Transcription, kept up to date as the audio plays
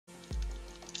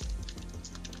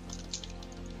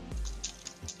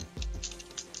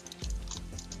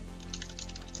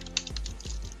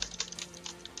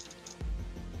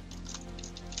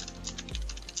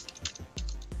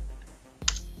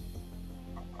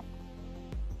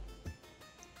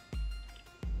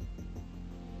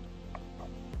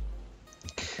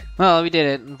Well, we did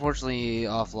it. Unfortunately,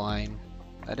 offline.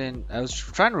 I was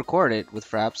trying to record it with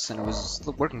Fraps, and it was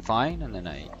working fine. And then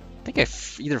I think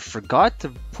either forgot to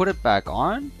put it back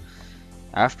on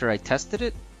after I tested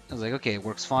it. I was like, okay, it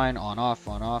works fine, on off,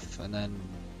 and then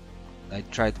I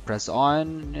tried to press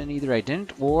on, and either I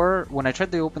didn't, or when I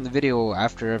tried to open the video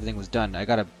after everything was done, I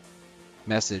got a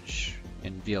message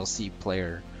in VLC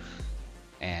player,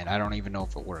 and I don't even know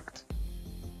if it worked.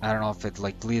 I don't know if it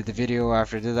like deleted the video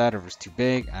after it did that, or if it was too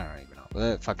big. I don't even know. But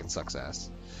that fucking sucks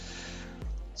ass.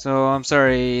 So I'm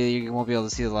sorry you won't be able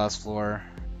to see the last floor,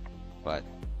 but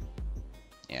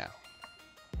yeah,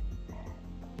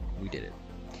 we did it.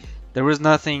 There was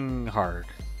nothing hard.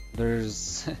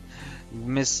 There's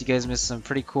you guys missed some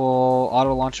pretty cool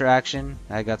auto launcher action.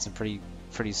 I got some pretty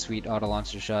sweet auto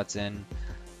launcher shots in.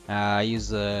 I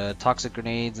used the toxic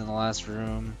grenades in the last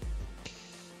room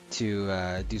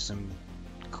to do some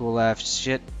cool ass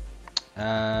shit.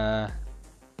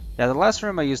 Yeah, the last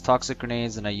room I used toxic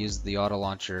grenades and I used the auto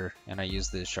launcher and I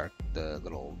used the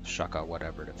little shaka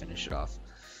whatever to finish it off.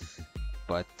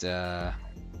 But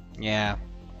yeah,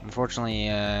 unfortunately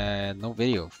no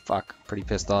video. Fuck, pretty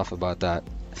pissed off about that.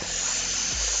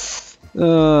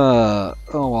 Oh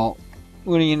well,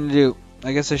 what are you gonna do?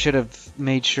 I guess I should have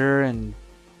made sure and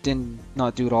didn't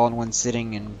not do it all in one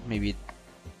sitting and maybe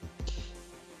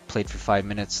played for 5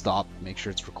 minutes, stop, make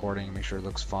sure it's recording, make sure it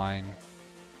looks fine.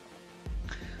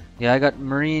 Yeah, I got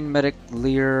Marine Medic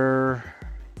Lear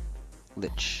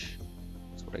Lich.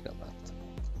 That's what I got left.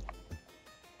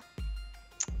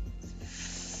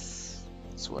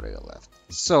 That's what I got left.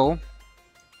 So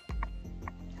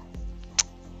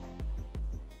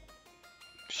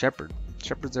Shepherd.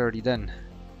 Shepherd's already done.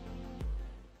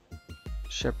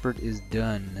 Shepherd is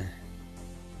done.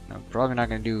 I'm probably not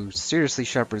gonna do seriously.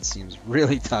 Shepherd seems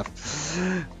really tough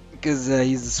because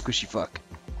he's a squishy fuck.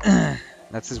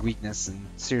 That's his weakness, and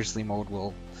seriously mode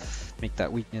will make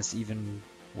that weakness even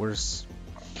worse.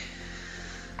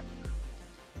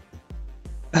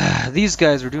 These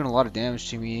guys were doing a lot of damage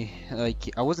to me. Like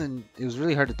it was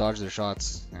really hard to dodge their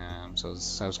shots. So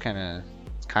I was kind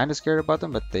of scared about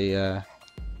them, but I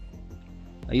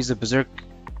used a berserk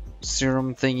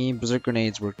serum thingy. Berserk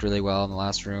grenades worked really well in the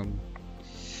last room.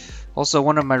 Also,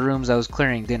 one of my rooms I was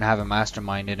clearing didn't have a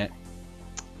mastermind in it,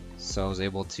 so I was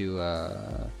able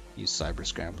to use cyber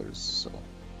scramblers. So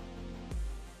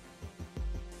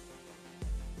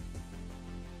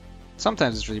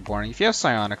sometimes it's really boring. If you have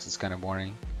psionics, it's kind of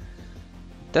boring.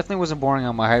 Definitely wasn't boring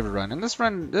on my hybrid run. And this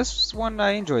one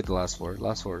I enjoyed the last floor. The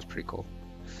last floor was pretty cool.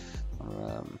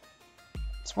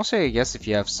 It's mostly, I guess, if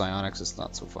you have psionics, it's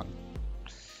not so fun.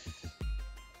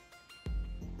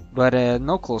 But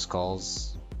no close calls.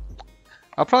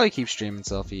 I'll probably keep streaming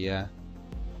Selfie, yeah.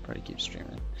 Probably keep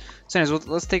streaming. So anyways,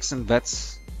 let's take some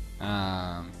bets.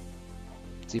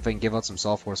 See if I can give out some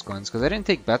Sol Force coins, because I didn't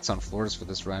take bets on floors for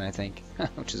this run, I think.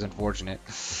 Which is unfortunate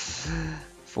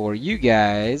for you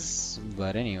guys.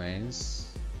 But anyways.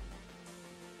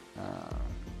 I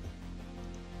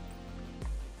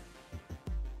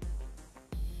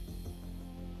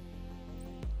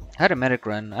had a medic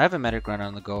run. I have a medic run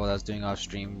on the go that I was doing off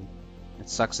stream. It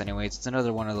sucks anyways. It's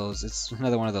another one of those. It's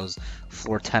another one of those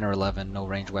floor 10 or 11 no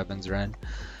range weapons run.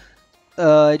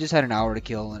 I just had an hour to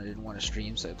kill and I didn't want to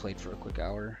stream, so I played for a quick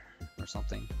hour or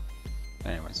something.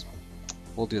 Anyways,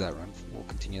 we'll do that run. We'll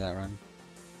continue that run.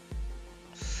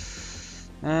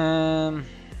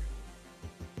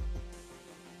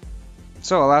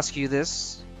 So I'll ask you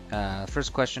this.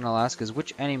 First question I'll ask is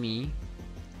which enemy?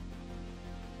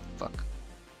 Fuck.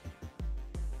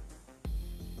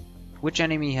 Which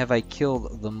enemy have I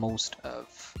killed the most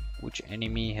of? Which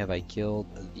enemy have I killed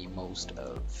the most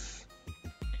of?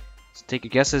 So take your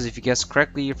guesses. If you guess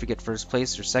correctly, if you get first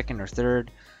place or second or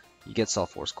third, you get Sol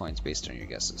Force coins based on your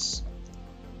guesses.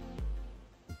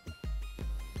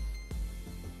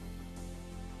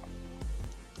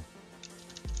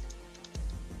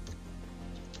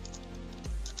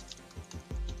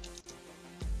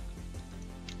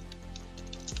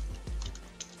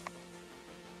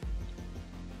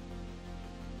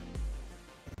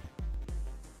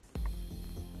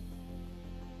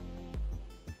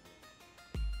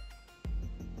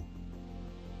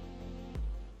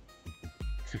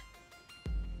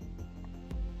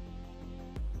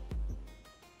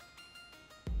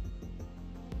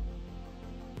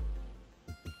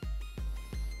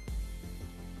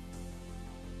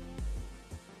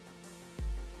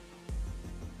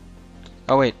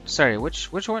 Oh wait, sorry. Which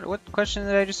one? What question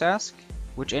did I just ask?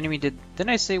 Which enemy didn't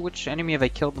I say which enemy have I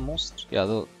killed the most? Yeah.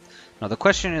 No, the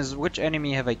question is which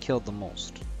enemy have I killed the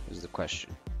most? Is the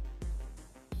question.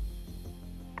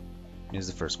 Is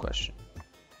the first question.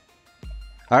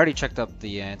 I already checked up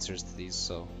the answers to these,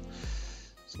 so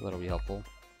that'll be helpful.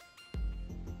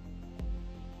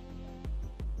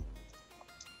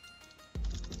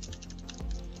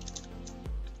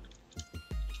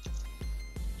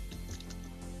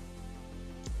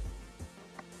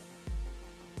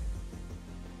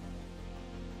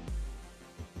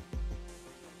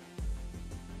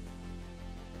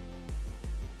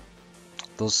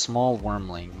 Those small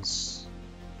wormlings.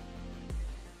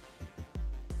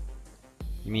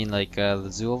 You mean like the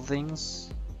Zool things?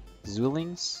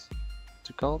 Zoolings? What's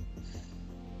it called? Is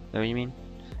that what you mean?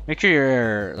 Make sure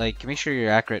you're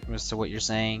accurate as to what you're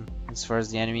saying as far as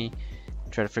the enemy.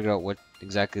 Try to figure out what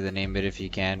exactly the name it if you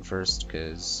can first,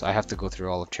 because I have to go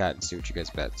through all of chat and see what you guys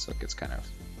bet, so it gets kind of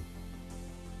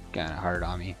hard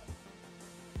on me.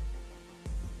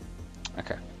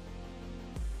 Okay.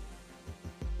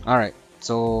 Alright,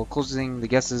 so closing the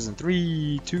guesses in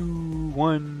 3, 2,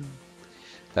 1.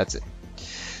 That's it.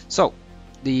 So,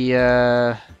 the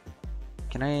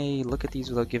can I look at these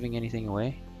without giving anything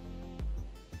away?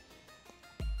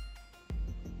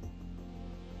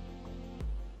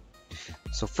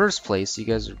 So first place, you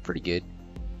guys are pretty good.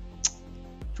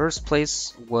 First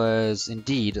place was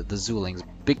indeed the Zoolings,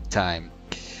 big time,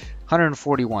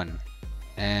 141.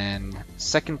 And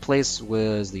second place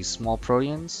was the Small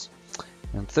Proteans.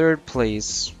 And third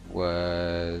place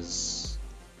was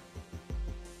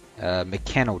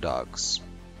Mechanodogs.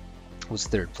 Was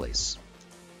third place.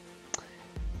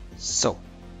 So,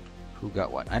 who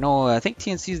got what? I think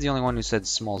TNC is the only one who said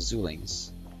Small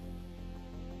Zoolings.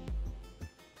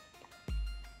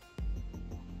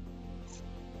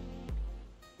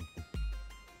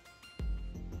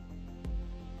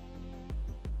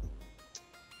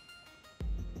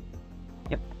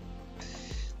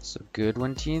 So good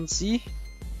one, TNC.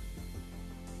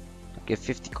 I'll get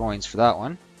 50 coins for that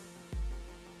one.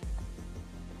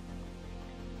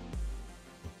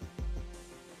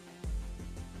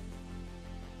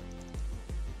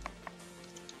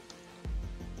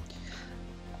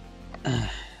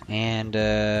 And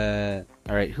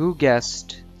alright, who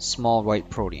guessed small white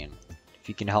protean? If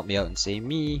you can help me out and say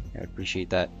me, I would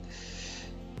appreciate that.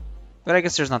 But I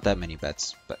guess there's not that many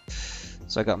bets. But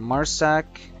so I got Marsac.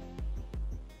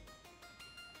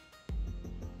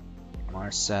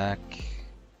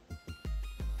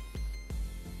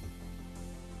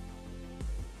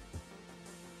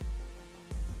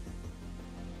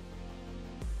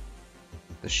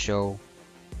 The show.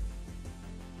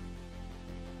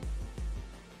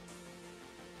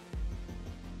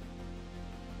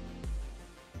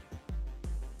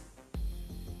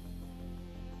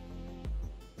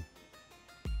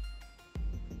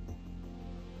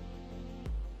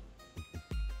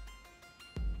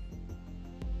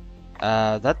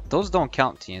 Those don't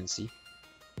count, TNC.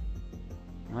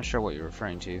 I'm not sure what you're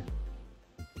referring to.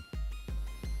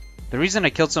 The reason I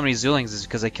killed so many Zoolings is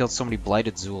because I killed so many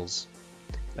blighted Zools.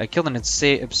 I killed an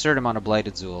absurd amount of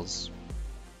blighted Zools.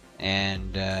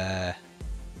 And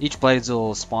each blighted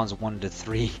Zool spawns 1 to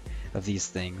 3 of these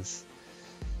things.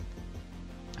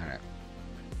 Alright.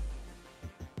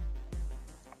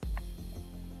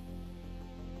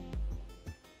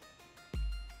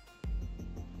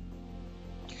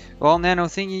 Well, Nano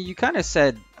Thingy, you kind of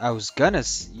said I was gonna.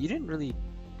 You didn't really.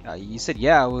 You said,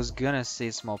 yeah, I was gonna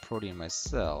say Small Protean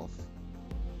myself.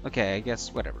 Okay, I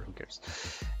guess whatever. Who cares?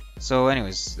 So,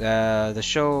 anyways, the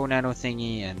show, Nano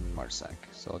Thingy, and Marsac.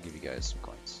 So I'll give you guys some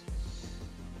coins.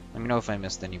 Let me know if I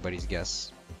missed anybody's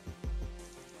guess.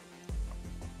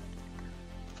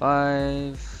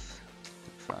 5,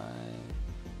 5.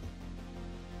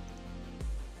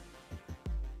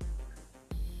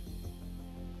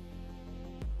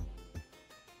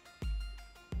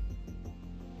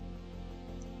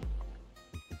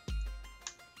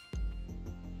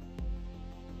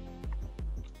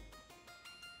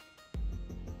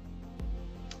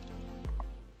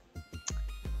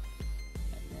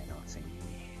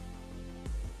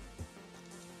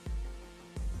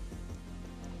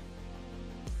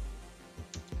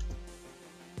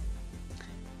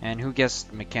 And who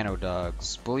guessed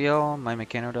Mechanodogs? Bulliel, my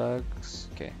Mechanodogs.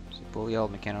 Okay, so Bulliel,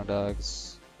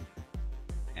 Mechanodogs.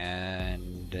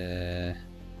 And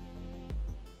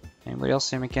anybody else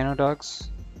say Mechanodogs?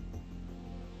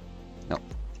 No.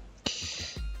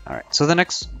 Alright, so the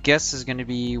next guess is going to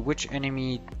be which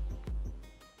enemy...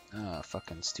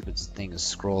 fucking stupid thing is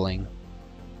scrolling.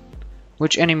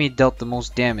 Which enemy dealt the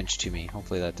most damage to me?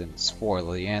 Hopefully that didn't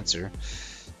spoil the answer.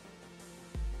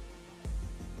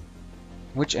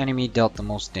 Which enemy dealt the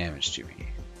most damage to me?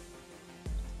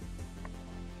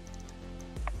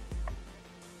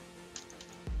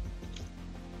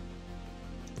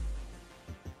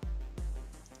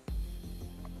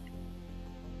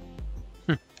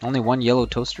 Only one yellow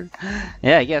toaster?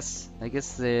 Yeah, I guess. I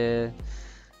guess the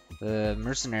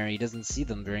mercenary doesn't see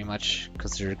them very much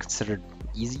because they're considered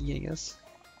easy, I guess.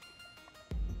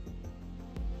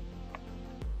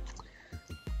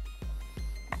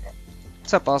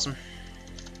 What's up, awesome?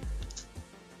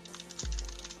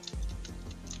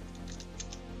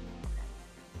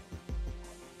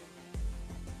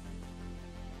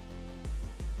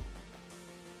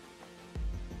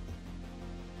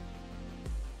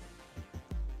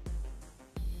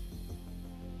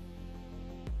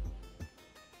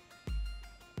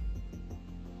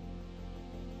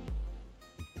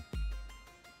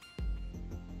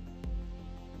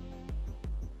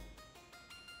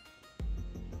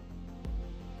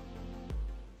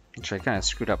 Actually, I kind of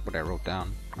screwed up what I wrote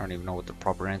down. I don't even know what the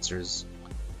proper answer is.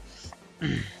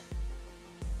 Boom,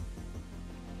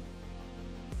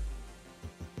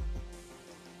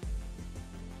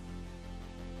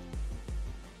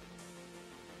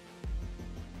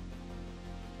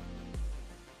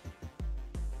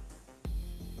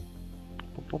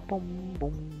 boom,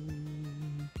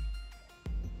 boom.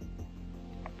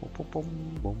 Boom,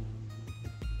 boom, boom.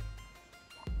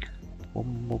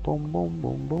 Boom, boom, boom, boom,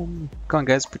 boom, boom. Come on,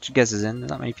 guys, put your guesses in. There's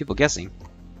not many people guessing.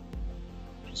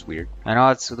 Which is weird. I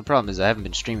know the problem is I haven't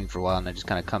been streaming for a while, and I just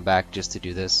kind of come back just to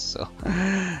do this, so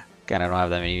kind of don't have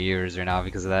that many viewers right now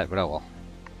because of that. But oh well.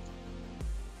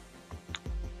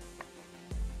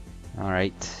 All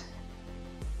right.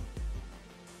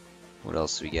 What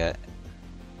else do we get?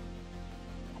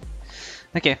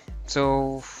 Okay,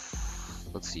 so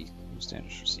let's see.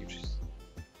 Damage received.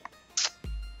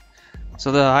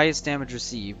 So the highest damage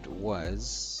received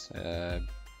was, I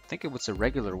think it was a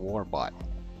regular war bot.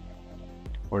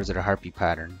 Or is it a harpy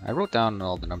pattern? I wrote down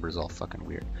all the numbers all fucking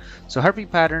weird. So harpy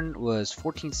pattern was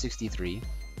 1463.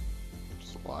 Which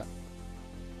is a lot.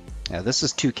 Yeah, this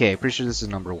is 2K. Pretty sure this is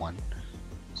number 1.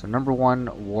 So number 1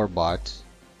 warbot.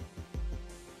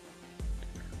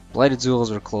 Blighted Zulus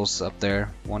are close up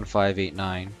there.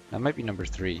 1589. That might be number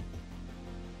 3.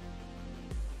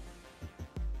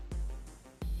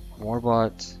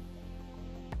 Warbot,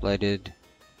 Blighted,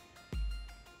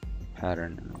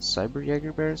 Pattern, Cyber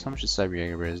Jaeger Bears? How much does Cyber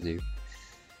Jaeger Bears do?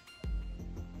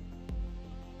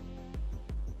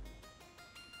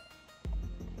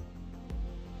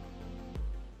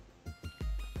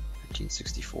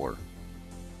 $13.64.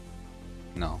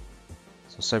 No.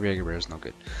 So Cyber Jaeger Bear is no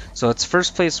good. So it's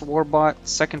first place Warbot,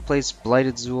 second place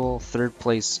Blighted Zul, third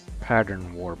place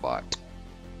Pattern Warbot.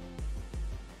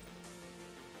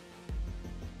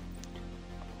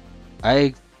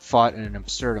 I fought in an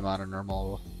absurd amount of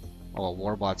normal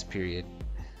warbots, period.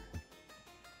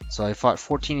 So I fought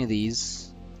 14 of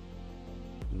these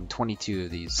and 22 of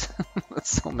these.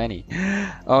 That's so many.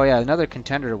 Oh yeah, another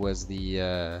contender was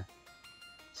the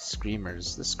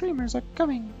Screamers. The Screamers are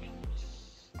coming!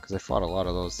 Because I fought a lot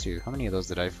of those too. How many of those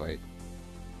did I fight?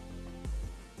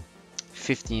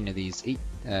 15 of these.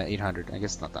 800. I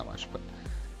guess not that much, but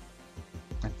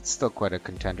it's still quite a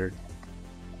contender.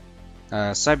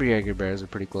 Cyber Jaeger Bears are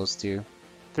pretty close too.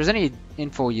 If there's any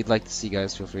info you'd like to see,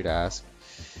 guys, feel free to ask.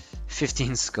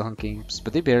 15 Skunking,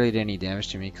 but they barely did any damage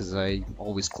to me because I'm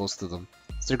always close to them.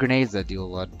 It's their grenades that deal a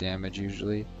lot of damage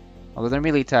usually. Although their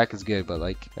melee attack is good, but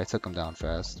like I took them down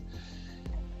fast.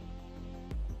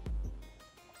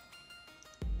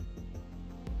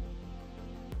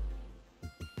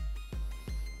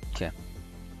 Okay.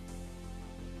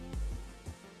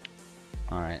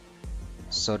 Alright.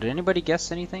 So did anybody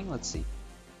guess anything? Let's see.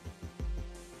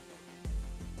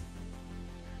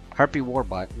 Harpy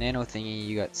Warbot, Nano Thingy,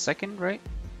 you got second, right?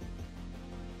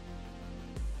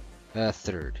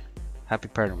 Third. Happy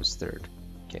Pattern was third.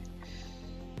 Okay.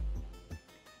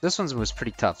 This one was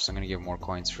pretty tough, so I'm gonna give more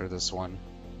coins for this one.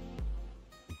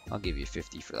 I'll give you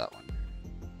 50 for that one.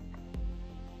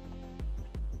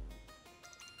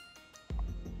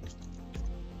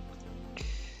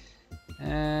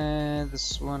 And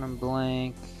this one I'm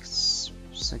blank.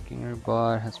 Secondary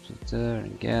bot has put there, I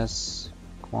guess.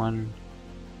 One.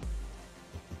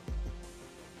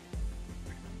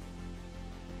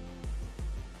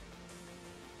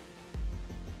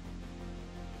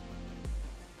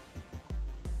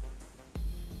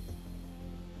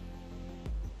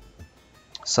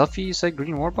 Selfie, you said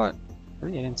green warbot?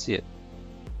 Really? I didn't see it.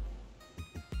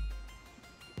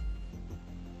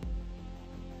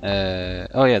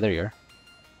 Oh yeah, there you are.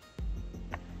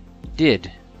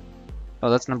 Did. Oh,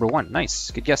 that's number 1.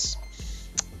 Nice. Good guess.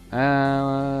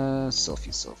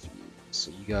 Selfie.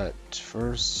 So you got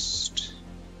first.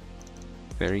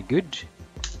 Very good.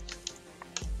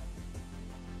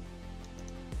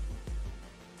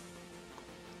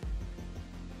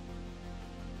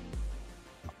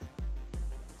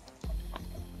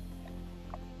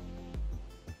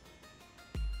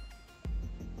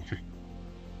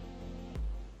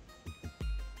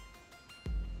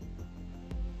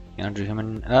 Andrew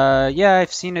Human. Yeah,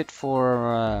 I've seen it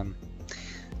for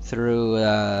through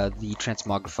the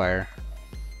transmogrifier.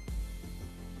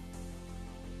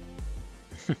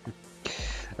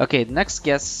 Okay, the next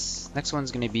guess, next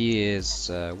one's gonna be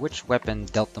is which weapon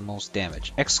dealt the most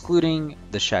damage, excluding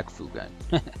the Shaq Fu gun.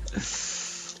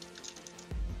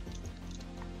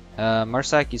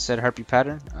 Marsak, you said Harpy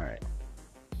Pattern? Alright.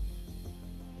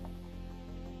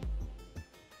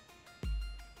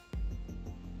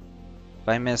 If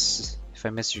I miss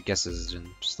your guesses, then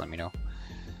just let me know.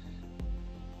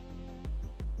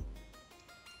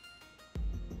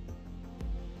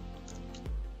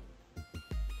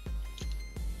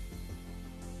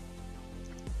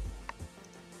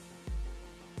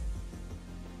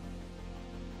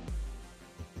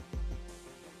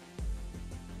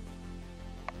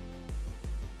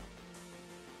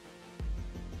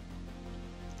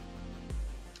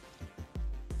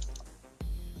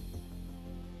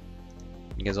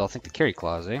 You guys all think the carry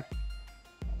clause, eh?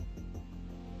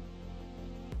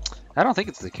 I don't think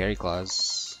it's the carry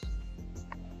clause.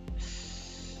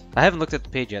 I haven't looked at the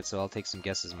page yet, so I'll take some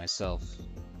guesses myself.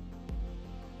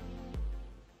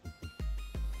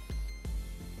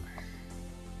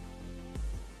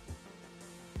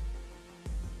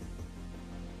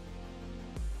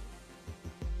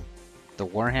 The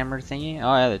Warhammer thingy?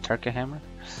 Oh yeah, the Tarka hammer.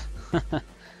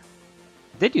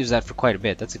 Did use that for quite a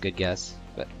bit. That's a good guess,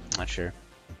 but I'm not sure.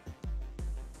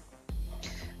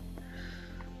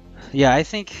 Yeah, I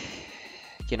think.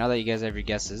 Okay, now that you guys have your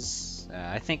guesses,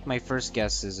 I think my first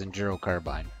guess is Enduro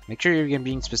Carbine. Make sure you're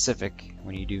being specific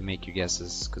when you do make your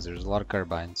guesses, because there's a lot of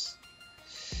carbines.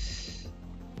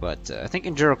 But I think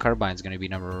Enduro Carbine is going to be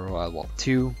number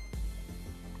 2,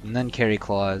 and then Carry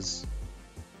Claws,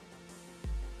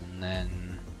 and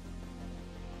then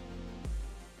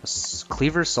a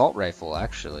Cleaver Assault Rifle,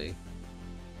 actually.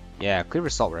 Yeah, Cleaver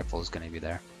Assault Rifle is going to be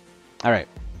there. All right,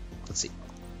 let's see.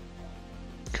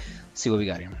 See what we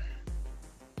got here.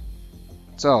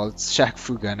 So it's Shaq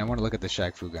Fu gun. I want to look at the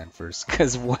Shaq Fu gun first,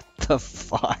 cause what the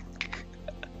fuck?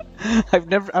 I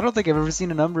don't think I've ever seen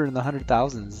a number in the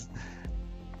 100,000s.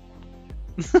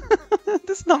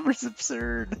 This number's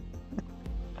absurd.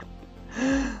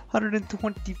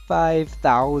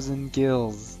 125,000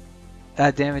 kills.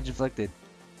 Damage inflicted.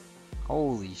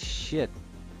 Holy shit.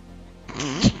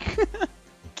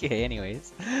 Okay,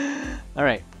 anyways. All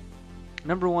right.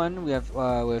 Number 1, we have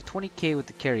 20k with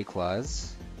the carry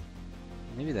clause.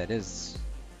 Maybe that is.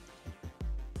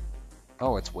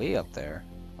 Oh, it's way up there.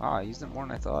 Ah, I used it more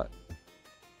than I thought.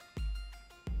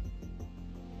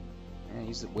 Yeah, I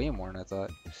used it way more than I thought.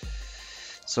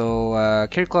 So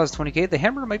carry clause 20k. The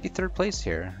hammer might be 3rd place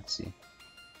here. Let's see.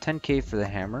 10k for the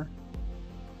hammer.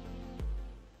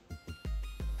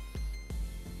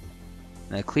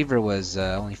 And the cleaver was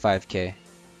only 5k.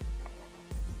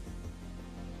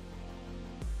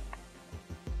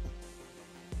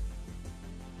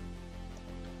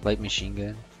 Light machine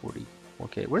gun,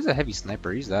 44k. Where's the heavy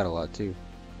sniper? I use that a lot too.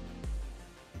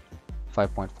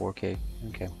 5.4k.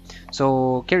 Okay.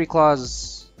 So carry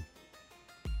clause,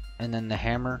 and then the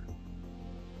hammer.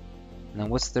 And then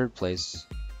what's 3rd place?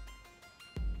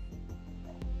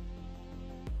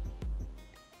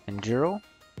 Enduro.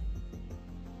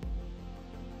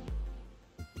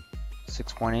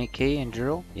 6.8k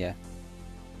Enduro. Yeah.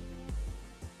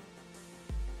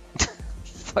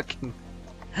 Fucking.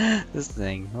 This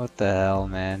thing, what the hell,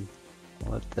 man?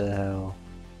 What the hell?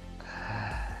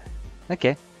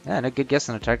 Okay, yeah, no, good guess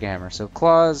on a target hammer. So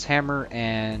claws, hammer,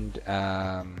 and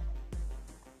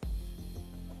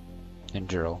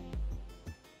Enduro.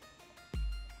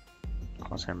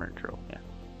 Claws, hammer, Enduro. Yeah,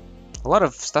 a lot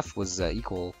of stuff was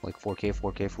equal, like 4K,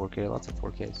 4K, 4K, lots of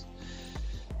 4Ks.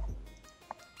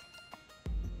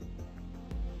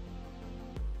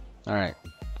 All right.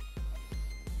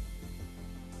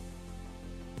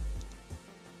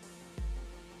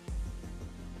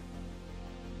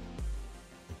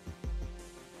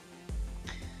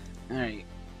 Alright,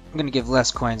 I'm gonna give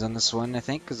less coins on this one, I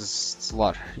think, because it's a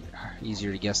lot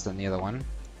easier to guess than the other one.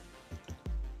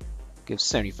 Give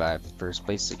 75 first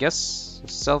place, I guess.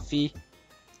 Selfie.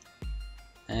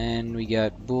 And we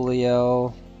got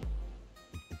Booleal.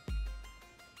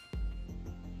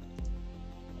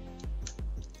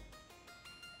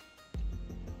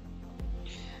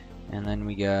 And then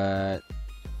we got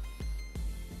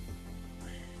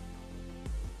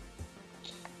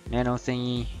Nano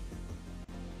Thingy.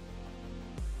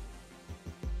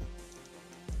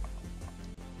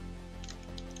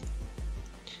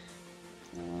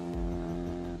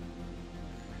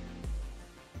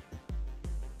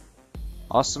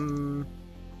 Awesome.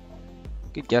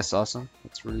 Good guess, Awesome.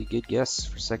 That's a really good guess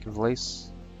for 2nd place.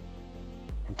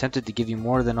 I'm tempted to give you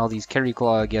more than all these Kerry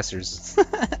Claw guessers.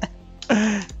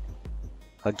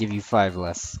 I'll give you 5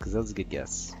 less, because that was a good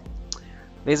guess.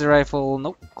 Laser rifle,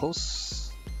 nope, close.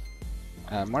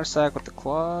 Marsac with the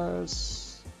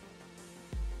claws.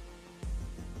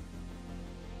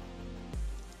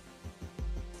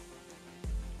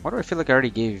 Why do I feel like I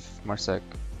already gave Marsac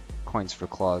coins for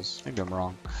claws? Maybe I'm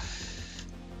wrong.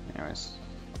 Anyways.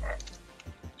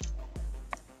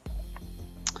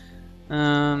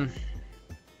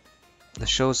 The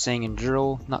show's saying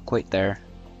Enduro, not quite there.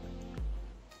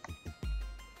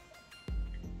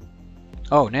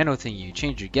 Oh, Nano Thing, you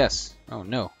changed your guess. Oh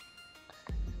no.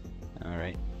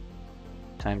 Alright.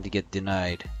 Time to get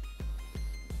denied.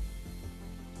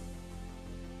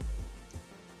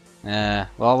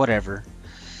 Well, whatever.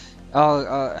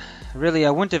 Really, I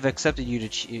wouldn't have accepted you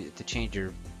to change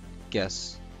your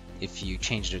guess if you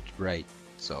changed it right.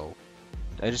 So,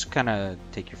 I just kind of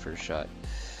take your first shot.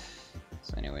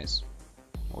 So anyways,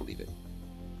 we'll leave it.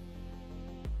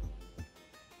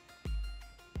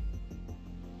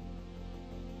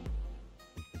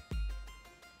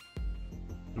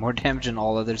 More damage than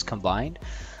all others combined?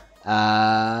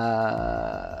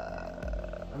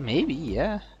 Maybe,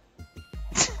 yeah.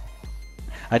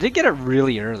 I did get it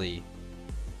really early.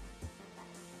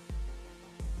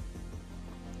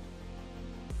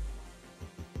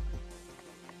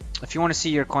 If you want to see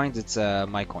your coins, it's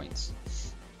my coins.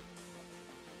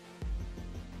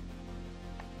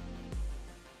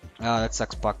 Oh, that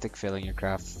sucks, Boctic, failing your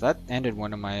craft. That ended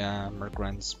one of my Merc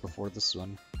runs before this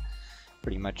one.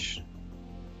 Pretty much.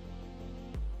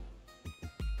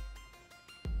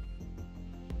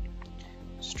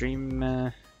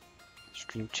 Stream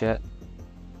chat.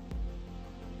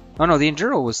 Oh no, the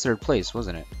Enduro was 3rd place,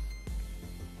 wasn't it?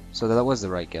 So that was the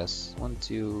right guess. 1,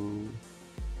 2,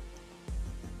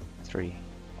 3.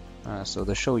 So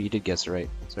the show you did guess right.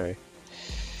 Sorry.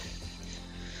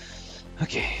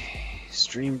 Okay.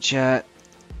 Stream chat.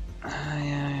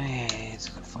 It's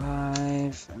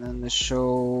 5. And then the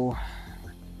show.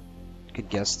 Good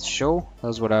guess. The show. That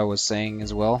was what I was saying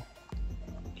as well.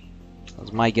 That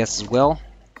was my guess as well.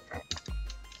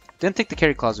 Didn't think the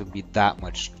Kerry Claws would be that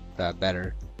much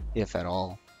better, if at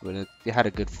all. But it had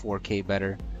a good 4K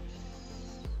better.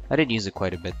 I did use it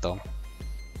quite a bit though.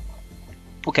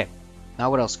 Okay, now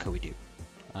what else could we do?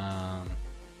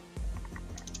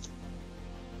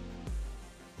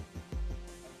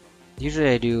 Usually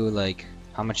I do like,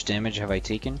 how much damage have I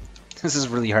taken? This is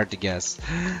really hard to guess.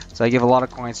 So I give a lot of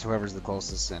coins to whoever's the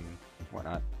closest and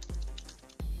whatnot.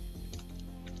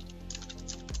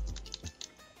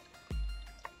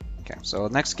 Okay, so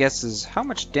next guess is how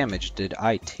much damage did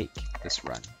I take this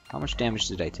run? How much damage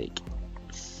did I take?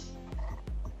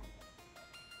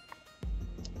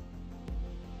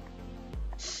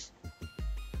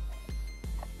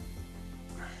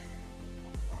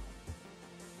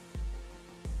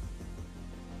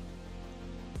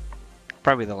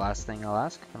 Probably the last thing I'll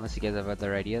ask, unless you guys have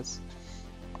other ideas.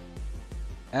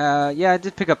 Yeah, I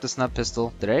did pick up the snub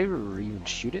pistol. Did I ever even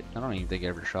shoot it? I don't even think I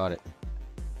ever shot it.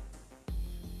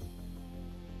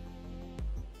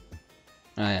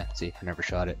 Oh yeah, see, I never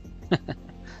shot it.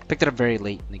 Picked it up very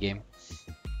late in the game.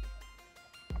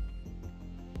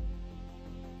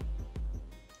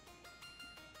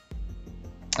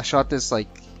 I shot this like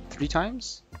 3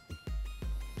 times?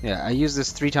 Yeah, I used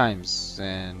this 3 times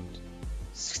and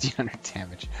 1600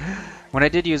 damage. When I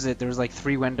did use it, there was like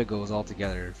 3 Wendigos all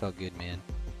together. It felt good, man.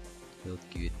 Felt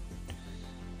good.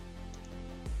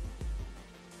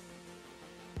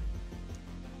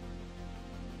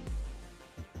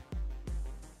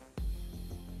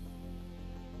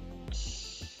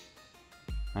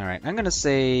 Alright, I'm gonna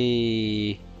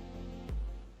say...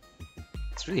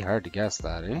 It's really hard to guess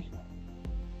that, eh?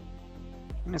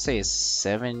 I'm gonna say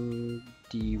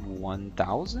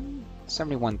 71,000?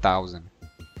 71,000.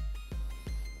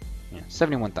 Yeah,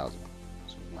 71,000.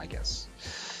 That's my guess.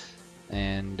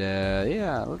 And,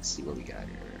 yeah, let's see what we got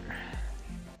here.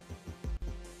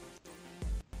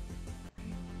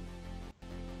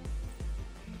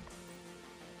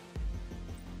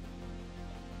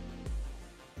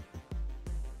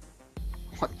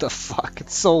 What the fuck?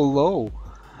 It's so low.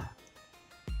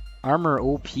 Armor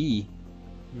OP. And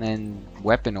then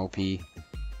weapon OP.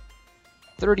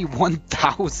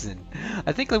 31,000.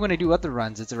 I think like when I do other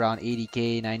runs, it's around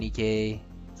 80k, 90k,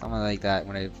 something like that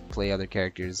when I play other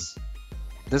characters.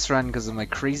 This run, because of my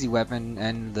crazy weapon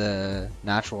and the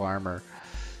natural armor,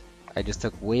 I just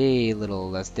took way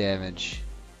little less damage.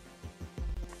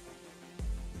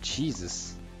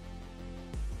 Jesus.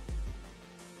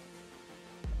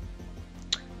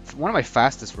 One of my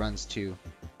fastest runs too.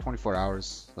 24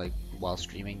 hours, like while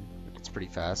streaming. It's pretty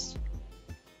fast.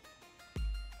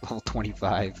 Level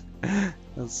 25.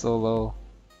 That's so low.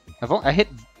 I hit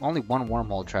only one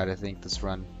wormhole tried, I think, this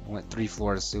run. I went 3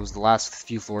 floors. It was the last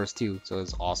few floors too, so it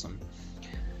was awesome.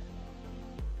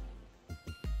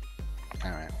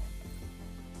 Alright.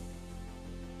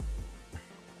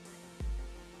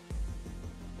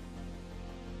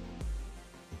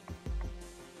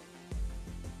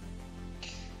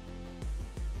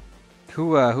 Who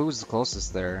was the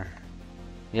closest there?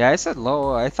 Yeah, I said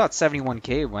low. I thought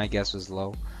 71k, my guess was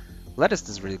low. Lettuce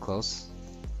is really close.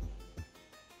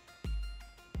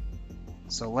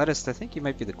 So Lettuce, I think you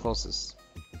might be the closest.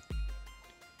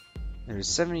 There's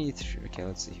 73. Okay,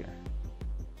 let's see here.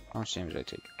 How much damage did I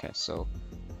take? Okay, so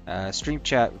Stream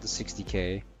Chat with the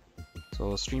 60k.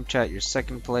 So Stream Chat, your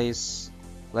second place.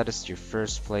 Lettuce, your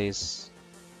first place.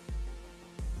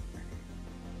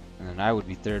 And then I would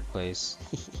be third place.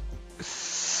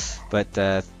 But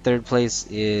third place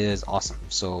is awesome.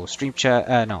 So Stream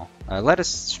Chat, no, Lettuce,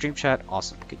 Stream Chat,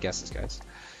 awesome. Good guesses, guys.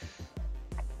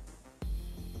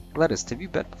 Lettuce, have you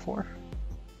bet before?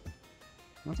 I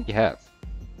don't think you have.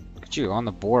 Look at you on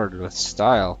the board with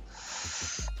style.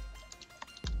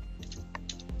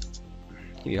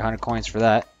 Give you 100 coins for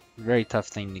that. Very tough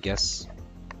thing to guess.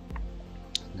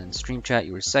 And then Stream Chat,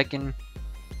 you were second.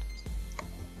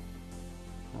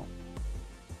 Oh.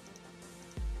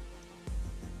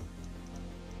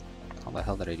 How the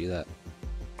hell did I do that?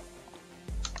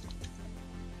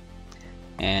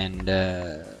 And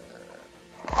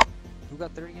who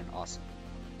got third again? Awesome.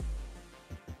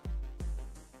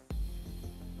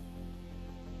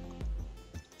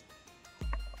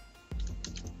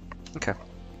 Okay.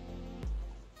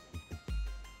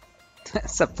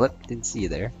 What's up, Flip? Didn't see you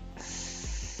there.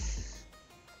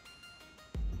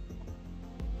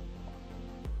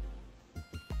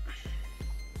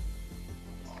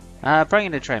 Probably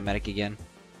gonna try Medic again.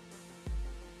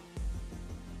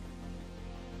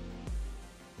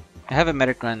 I have a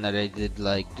Medic run that I did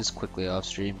like just quickly off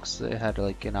stream because I had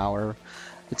like an hour.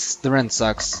 The run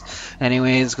sucks,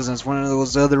 anyways, because it's one of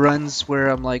those other runs where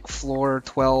I'm like floor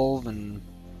 12 and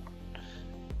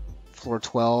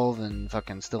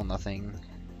fucking still nothing.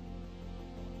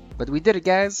 But we did it,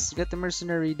 guys. We got the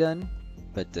Mercenary done,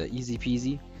 but easy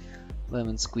peasy,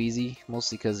 lemon squeezy.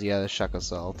 Mostly because yeah, the Shock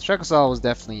Assault. The Shock Assault was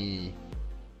definitely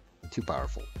too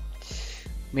powerful.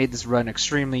 Made this run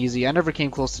extremely easy. I never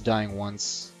came close to dying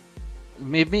once.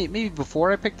 Maybe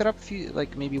before I picked it up,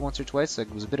 maybe once or twice. Like,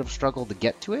 it was a bit of a struggle to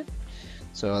get to it.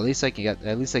 So at least I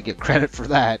get credit for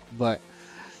that. But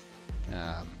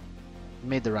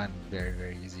made the run very,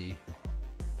 very easy.